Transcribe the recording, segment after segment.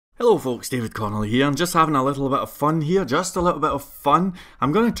Hello folks, David Connolly here. I'm just having a little bit of fun here, just a little bit of fun.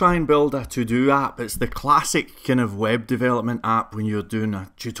 I'm going to try and build a to-do app. It's the classic kind of web development app when you're doing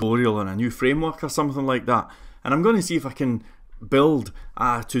a tutorial on a new framework or something like that. And I'm going to see if I can build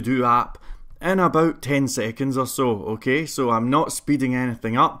a to-do app in about 10 seconds or so, okay? So I'm not speeding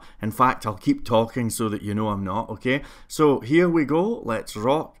anything up. In fact, I'll keep talking so that you know I'm not, okay? So here we go. Let's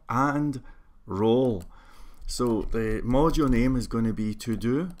rock and roll. So the module name is going to be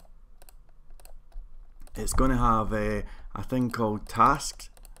to-do. It's going to have a thing called tasks,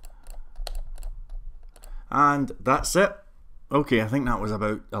 and that's it. Okay, I think that was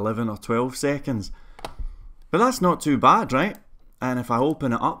about 11 or 12 seconds, but that's not too bad, right? And if I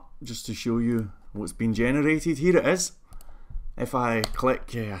open it up just to show you what's been generated, here it is. If I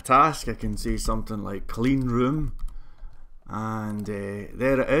click a task, I can see something like clean room, and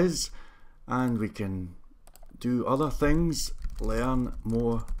there it is. And we can do other things, learn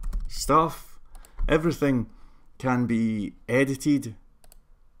more stuff. Everything can be edited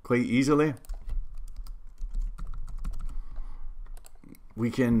quite easily.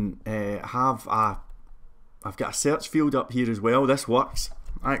 We can have I've got a search field up here as well. This works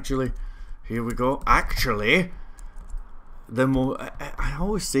actually. Here we go. Actually, I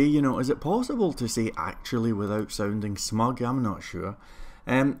always say, you know, is it possible to say actually without sounding smug? I'm not sure.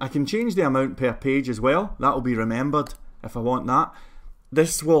 I can change the amount per page as well. That will be remembered if I want that.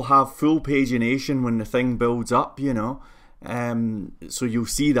 This will have full pagination when the thing builds up, you know, so you'll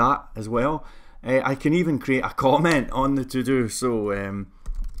see that as well. I can even create a comment on the to-do, so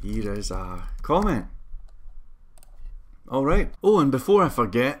here is a comment. Alright. Oh, and before I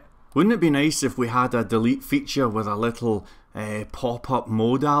forget, wouldn't it be nice if we had a delete feature with a little pop-up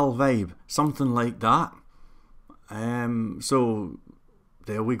modal vibe? Something like that. So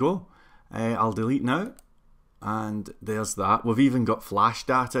there we go. I'll delete now. And there's that. We've even got flash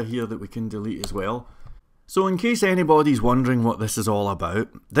data here that we can delete as well. So in case anybody's wondering what this is all about,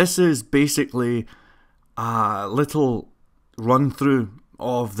 this is basically a little run through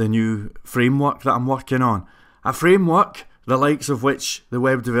of the new framework that I'm working on. A framework the likes of which the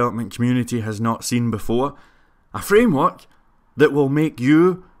web development community has not seen before. A framework that will make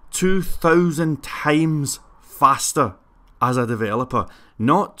you 2,000 times faster as a developer.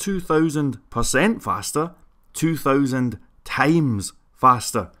 Not 2,000% faster, 2,000 times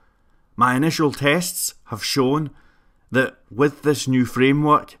faster. My initial tests have shown that with this new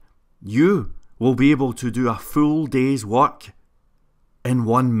framework, you will be able to do a full day's work in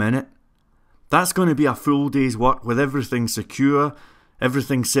 1 minute. That's going to be a full day's work with everything secure,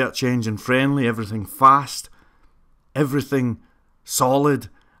 everything search engine friendly, everything fast, everything solid,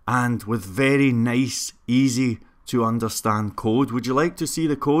 and with very nice, easy to understand code. Would you like to see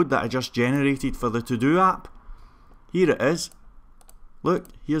the code that I just generated for the to-do app? Here it is. Look,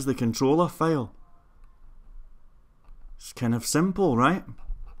 here's the controller file. It's kind of simple, right?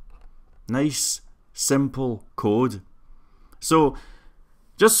 Nice, simple code. So,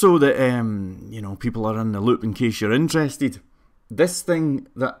 just so that you know, people are in the loop in case you're interested, this thing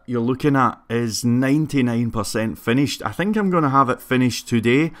that you're looking at is 99% finished. I think I'm going to have it finished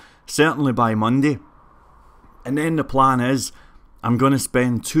today, certainly by Monday. And then the plan is I'm going to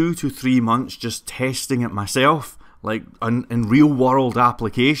spend 2 to 3 months just testing it myself, like in real world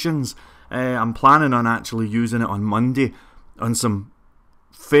applications. I'm planning on actually using it on Monday on some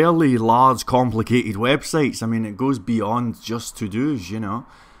fairly large complicated websites. I mean, it goes beyond just to-dos, you know.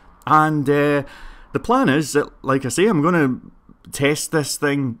 And the plan is that, like I say, I'm going to test this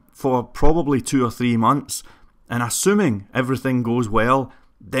thing for probably 2 or 3 months, and assuming everything goes well,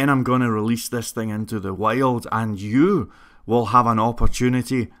 then I'm going to release this thing into the wild, and you will have an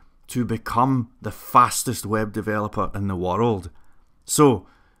opportunity to become the fastest web developer in the world. So,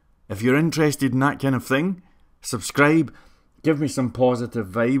 if you're interested in that kind of thing, subscribe, give me some positive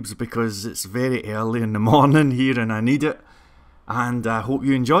vibes because it's very early in the morning here and I need it. And I hope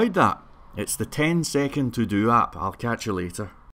you enjoyed that. It's the 10-second to-do app. I'll catch you later.